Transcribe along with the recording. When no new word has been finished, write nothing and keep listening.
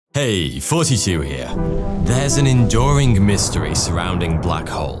Hey, 42 here. There's an enduring mystery surrounding black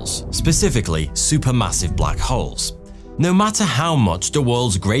holes, specifically supermassive black holes. No matter how much the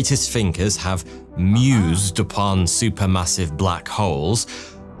world's greatest thinkers have mused upon supermassive black holes,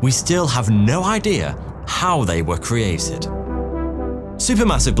 we still have no idea how they were created.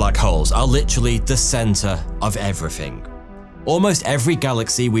 Supermassive black holes are literally the center of everything. Almost every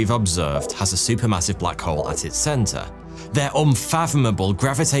galaxy we've observed has a supermassive black hole at its center. Their unfathomable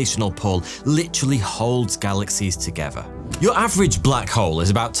gravitational pull literally holds galaxies together. Your average black hole is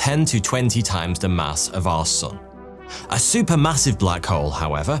about 10 to 20 times the mass of our Sun. A supermassive black hole,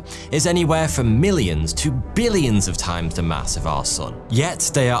 however, is anywhere from millions to billions of times the mass of our Sun.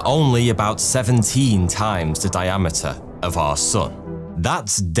 Yet they are only about 17 times the diameter of our Sun.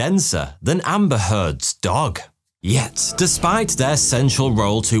 That's denser than Amber Heard's dog. Yet, despite their central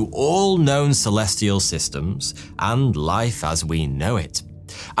role to all known celestial systems and life as we know it,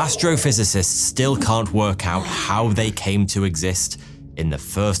 astrophysicists still can't work out how they came to exist in the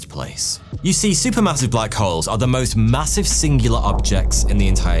first place. You see, supermassive black holes are the most massive singular objects in the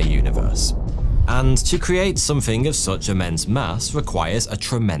entire universe. And to create something of such immense mass requires a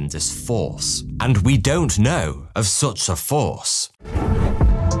tremendous force. And we don't know of such a force.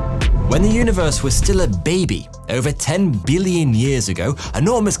 When the universe was still a baby, over 10 billion years ago,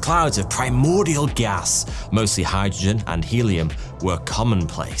 enormous clouds of primordial gas, mostly hydrogen and helium, were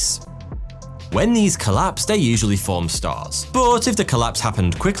commonplace. When these collapsed, they usually formed stars. But if the collapse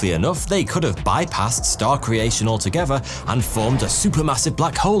happened quickly enough, they could have bypassed star creation altogether and formed a supermassive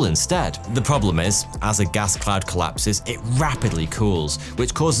black hole instead. The problem is, as a gas cloud collapses, it rapidly cools,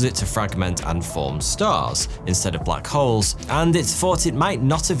 which causes it to fragment and form stars instead of black holes, and it's thought it might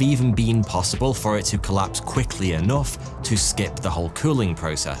not have even been possible for it to collapse quickly enough to skip the whole cooling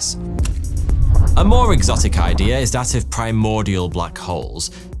process. A more exotic idea is that of primordial black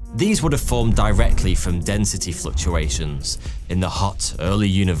holes. These would have formed directly from density fluctuations in the hot, early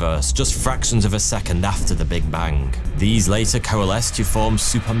universe just fractions of a second after the Big Bang. These later coalesced to form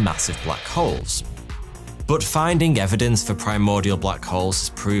supermassive black holes. But finding evidence for primordial black holes has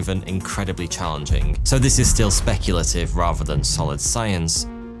proven incredibly challenging, so this is still speculative rather than solid science.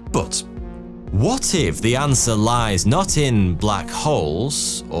 But what if the answer lies not in black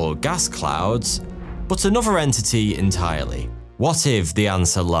holes or gas clouds, but another entity entirely? What if the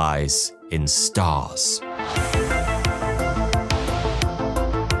answer lies in stars?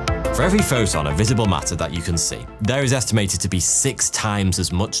 For every photon of visible matter that you can see, there is estimated to be 6 times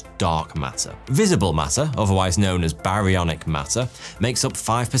as much dark matter. Visible matter, otherwise known as baryonic matter, makes up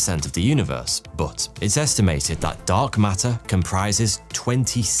 5% of the universe, but it's estimated that dark matter comprises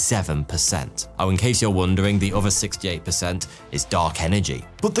 27%. Oh, in case you're wondering, the other 68% is dark energy.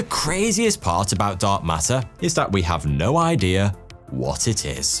 But the craziest part about dark matter is that we have no idea what it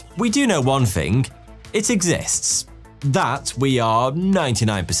is. We do know one thing: it exists. That we are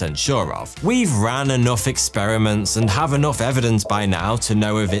 99% sure of. We've ran enough experiments and have enough evidence by now to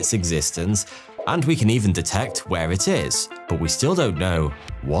know of its existence, and we can even detect where it is, but we still don't know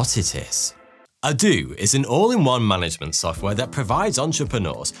what it is. Ado is an all-in-one management software that provides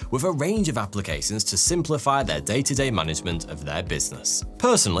entrepreneurs with a range of applications to simplify their day-to-day management of their business.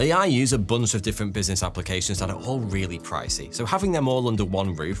 Personally, I use a bunch of different business applications that are all really pricey, so having them all under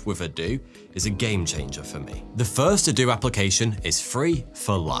one roof with Ado is a game changer for me. The first Ado application is free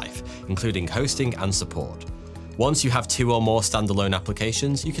for life, including hosting and support. Once you have 2 or more standalone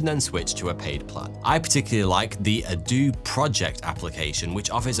applications, you can then switch to a paid plan. I particularly like the Ado Project application,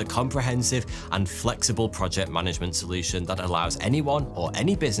 which offers a comprehensive and flexible project management solution that allows anyone or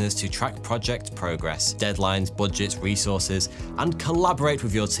any business to track project progress, deadlines, budgets, resources, and collaborate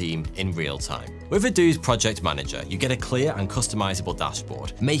with your team in real time. With Ado's Project Manager, you get a clear and customizable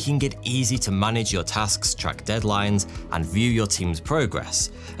dashboard, making it easy to manage your tasks, track deadlines, and view your team's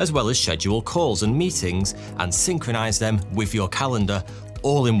progress, as well as schedule calls and meetings and synchronize them with your calendar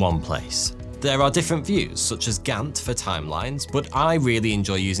all in one place. There are different views, such as Gantt for timelines, but I really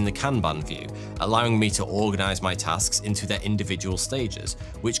enjoy using the Kanban view, allowing me to organize my tasks into their individual stages,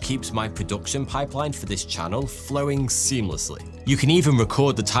 which keeps my production pipeline for this channel flowing seamlessly. You can even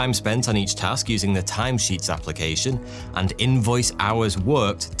record the time spent on each task using the Timesheets application and invoice hours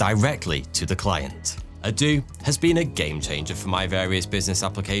worked directly to the client. Ado has been a game changer for my various business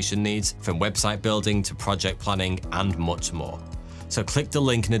application needs, from website building to project planning and much more. So click the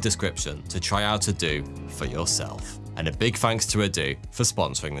link in the description to try out Ado for yourself. And a big thanks to Ado for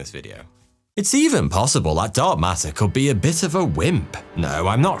sponsoring this video. It's even possible that dark matter could be a bit of a wimp. No,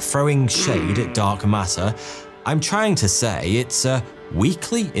 I'm not throwing shade at dark matter. I'm trying to say it's a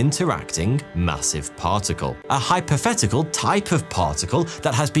weakly interacting massive particle, a hypothetical type of particle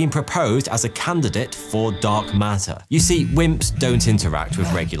that has been proposed as a candidate for dark matter. You see, WIMPs don't interact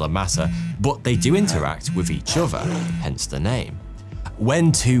with regular matter, but they do interact with each other, hence the name.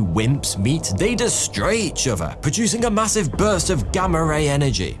 When two WIMPs meet, they destroy each other, producing a massive burst of gamma-ray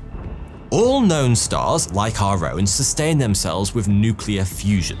energy. All known stars, like our own, sustain themselves with nuclear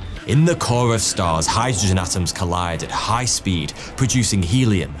fusion. In the core of stars, hydrogen atoms collide at high speed, producing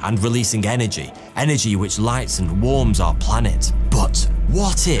helium and releasing energy which lights and warms our planet. But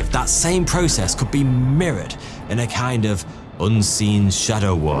what if that same process could be mirrored in a kind of unseen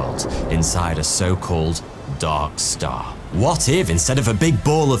shadow world inside a so-called dark star? What if, instead of a big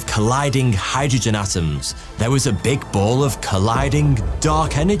ball of colliding hydrogen atoms, there was a big ball of colliding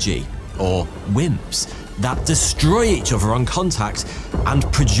dark energy? Or WIMPs, that destroy each other on contact and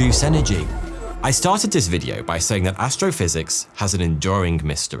produce energy. I started this video by saying that astrophysics has an enduring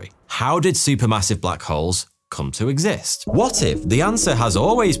mystery. How did supermassive black holes come to exist? What if the answer has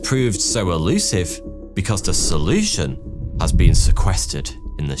always proved so elusive because the solution has been sequestered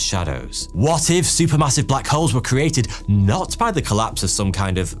in the shadows? What if supermassive black holes were created not by the collapse of some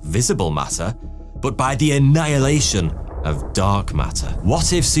kind of visible matter, but by the annihilation of dark matter?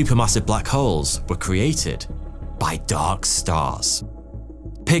 What if supermassive black holes were created by dark stars?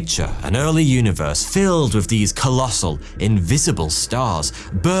 Picture an early universe filled with these colossal, invisible stars,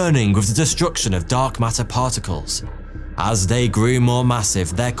 burning with the destruction of dark matter particles. As they grew more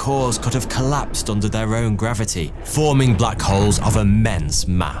massive, their cores could have collapsed under their own gravity, forming black holes of immense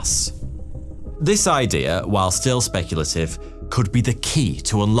mass. This idea, while still speculative, could be the key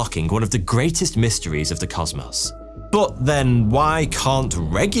to unlocking one of the greatest mysteries of the cosmos. But then why can't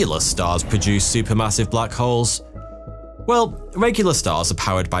regular stars produce supermassive black holes? Well, regular stars are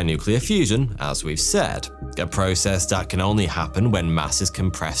powered by nuclear fusion, as we've said, a process that can only happen when mass is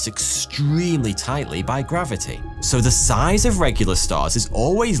compressed extremely tightly by gravity. So the size of regular stars is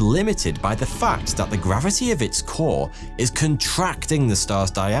always limited by the fact that the gravity of its core is contracting the star's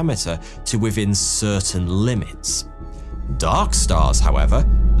diameter to within certain limits. Dark stars, however,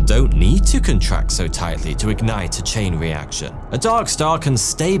 don't need to contract so tightly to ignite a chain reaction. A dark star can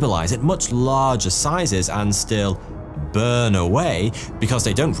stabilize at much larger sizes and still burn away because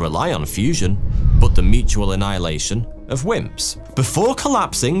they don't rely on fusion, but the mutual annihilation of WIMPs. Before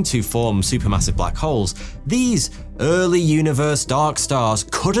collapsing to form supermassive black holes, these early universe dark stars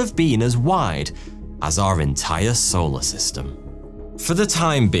could have been as wide as our entire solar system. For the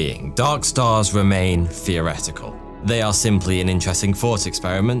time being, dark stars remain theoretical. They are simply an interesting thought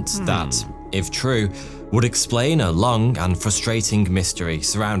experiment that, if true, would explain a long and frustrating mystery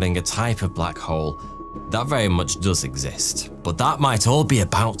surrounding a type of black hole that very much does exist. But that might all be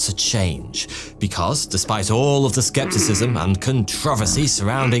about to change, because despite all of the skepticism and controversy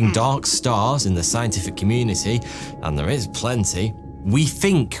surrounding dark stars in the scientific community, and there is plenty, we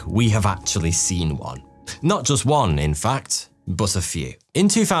think we have actually seen one. Not just one, in fact, but a few. In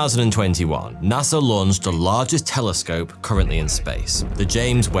 2021, NASA launched the largest telescope currently in space, the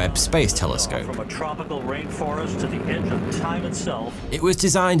James Webb Space Telescope. From a tropical rainforest to the edge of time itself. It was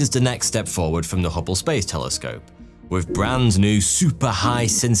designed as the next step forward from the Hubble Space Telescope. With brand new super high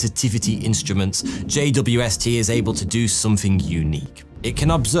sensitivity instruments, JWST is able to do something unique. It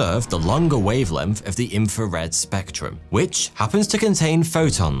can observe the longer wavelength of the infrared spectrum, which happens to contain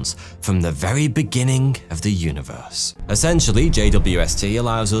photons from the very beginning of the universe. Essentially, JWST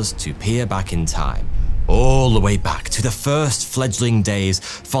allows us to peer back in time, all the way back to the first fledgling days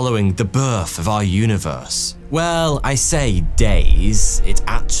following the birth of our universe. Well, I say days, it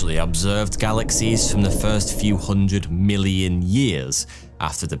actually observed galaxies from the first few 100 million years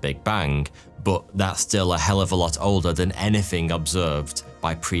after the Big Bang, but that's still a hell of a lot older than anything observed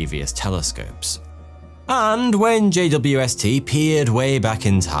by previous telescopes. And when JWST peered way back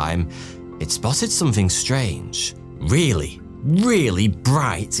in time, it spotted something strange. Really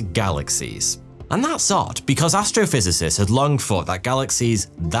bright galaxies. And that's odd, because astrophysicists had long thought that galaxies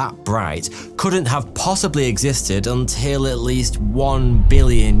that bright couldn't have possibly existed until at least 1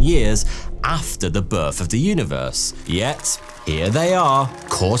 billion years after the birth of the universe. Yet, here they are,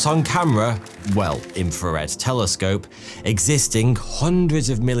 caught on camera, well, infrared telescope, existing hundreds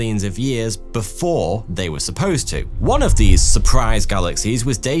of millions of years before they were supposed to. One of these surprise galaxies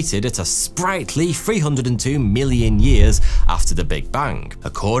was dated at a sprightly 302 million years after the Big Bang.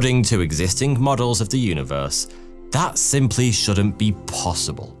 According to existing models of the universe, that simply shouldn't be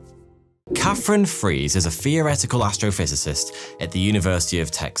possible. Catherine Fries is a theoretical astrophysicist at the University of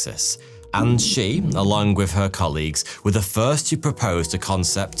Texas, and she, along with her colleagues, were the first to propose the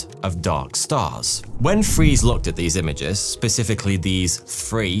concept of dark stars. When Fries looked at these images, specifically these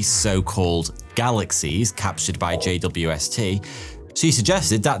 3 so-called galaxies captured by JWST, she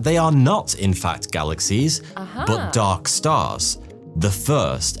suggested that they are not in fact galaxies, but dark stars, the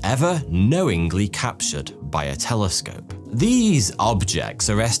first ever knowingly captured by a telescope. These objects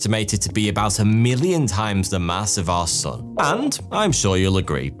are estimated to be about 1 million times the mass of our sun, and I'm sure you'll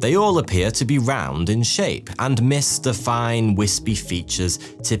agree, they all appear to be round in shape and miss the fine, wispy features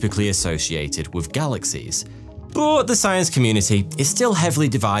typically associated with galaxies. But the science community is still heavily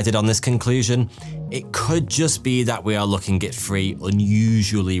divided on this conclusion. It could just be that we are looking at 3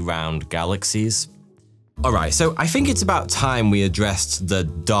 unusually round galaxies. Alright, so I think it's about time we addressed the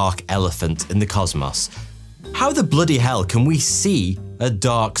dark elephant in the cosmos. How the bloody hell can we see a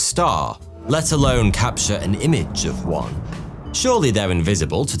dark star, let alone capture an image of one? Surely they're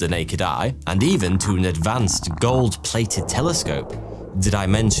invisible to the naked eye, and even to an advanced gold-plated telescope. Did I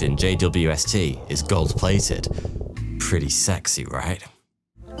mention JWST is gold-plated? Pretty sexy, right?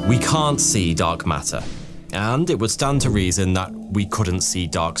 We can't see dark matter, and it would stand to reason that we couldn't see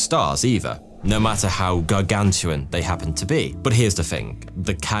dark stars either, no matter how gargantuan they happen to be. But here's the thing,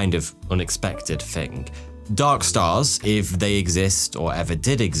 the kind of unexpected thing. Dark stars, if they exist or ever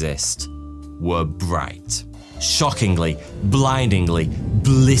did exist, were bright. Shockingly, blindingly,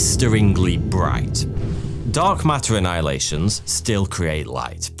 blisteringly bright. Dark matter annihilations still create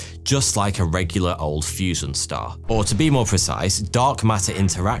light, just like a regular old fusion star. Or to be more precise, dark matter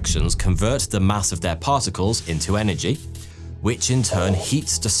interactions convert the mass of their particles into energy, which in turn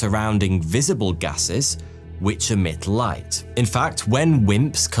heats the surrounding visible gases, which emit light. In fact, when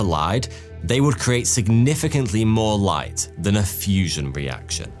WIMPs collide, they would create significantly more light than a fusion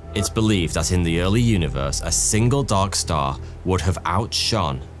reaction. It's believed that in the early universe, a single dark star would have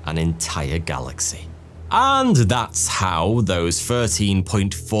outshone an entire galaxy. And that's how those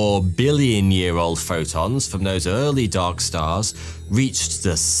 13.4 billion-year-old photons from those early dark stars reached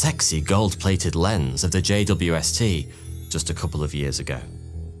the sexy gold-plated lens of the JWST just a couple of years ago.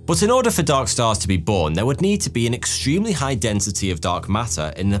 But in order for dark stars to be born, there would need to be an extremely high density of dark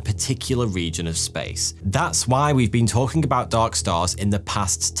matter in a particular region of space. That's why we've been talking about dark stars in the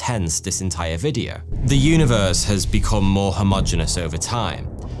past tense this entire video. The universe has become more homogeneous over time,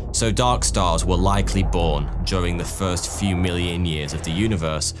 so dark stars were likely born during the first few million years of the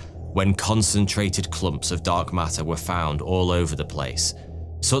universe, when concentrated clumps of dark matter were found all over the place.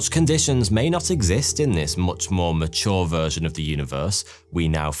 Such conditions may not exist in this much more mature version of the universe we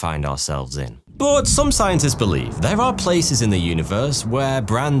now find ourselves in. But some scientists believe there are places in the universe where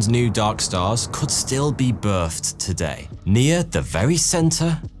brand new dark stars could still be birthed today, near the very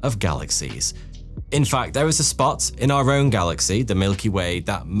center of galaxies. In fact, there is a spot in our own galaxy, the Milky Way,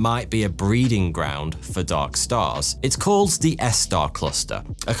 that might be a breeding ground for dark stars. It's called the SAR Cluster,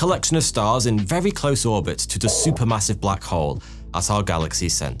 a collection of stars in very close orbit to the supermassive black hole at our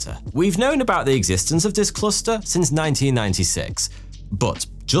galaxy's center. We've known about the existence of this cluster since 1996, but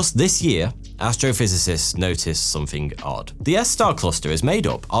just this year, astrophysicists noticed something odd. The SAR Cluster is made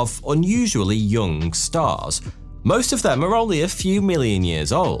up of unusually young stars. Most of them are only a few million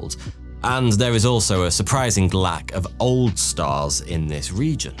years old, and there is also a surprising lack of old stars in this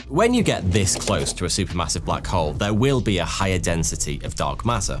region. When you get this close to a supermassive black hole, there will be a higher density of dark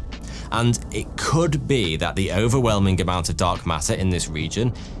matter. And it could be that the overwhelming amount of dark matter in this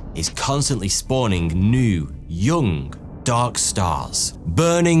region is constantly spawning new, young, dark stars,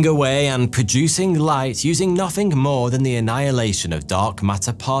 burning away and producing light using nothing more than the annihilation of dark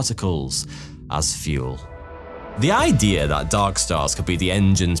matter particles as fuel. The idea that dark stars could be the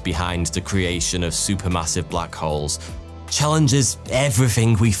engines behind the creation of supermassive black holes challenges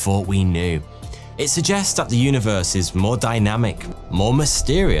everything we thought we knew. It suggests that the universe is more dynamic, more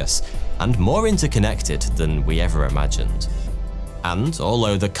mysterious, and more interconnected than we ever imagined. And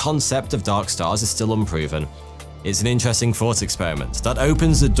although the concept of dark stars is still unproven, it's an interesting thought experiment that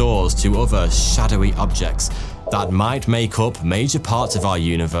opens the doors to other shadowy objects that might make up major parts of our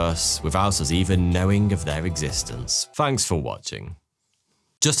universe without us even knowing of their existence. Thanks for watching.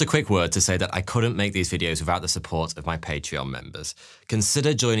 Just a quick word to say that I couldn't make these videos without the support of my Patreon members.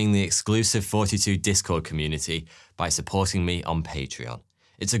 Consider joining the exclusive 42 Discord community by supporting me on Patreon.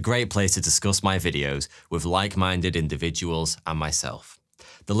 It's a great place to discuss my videos with like-minded individuals and myself.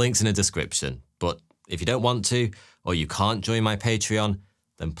 The link's in the description, but if you don't want to, or you can't join my Patreon,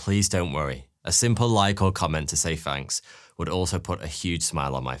 then please don't worry. A simple like or comment to say thanks would also put a huge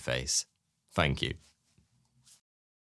smile on my face. Thank you.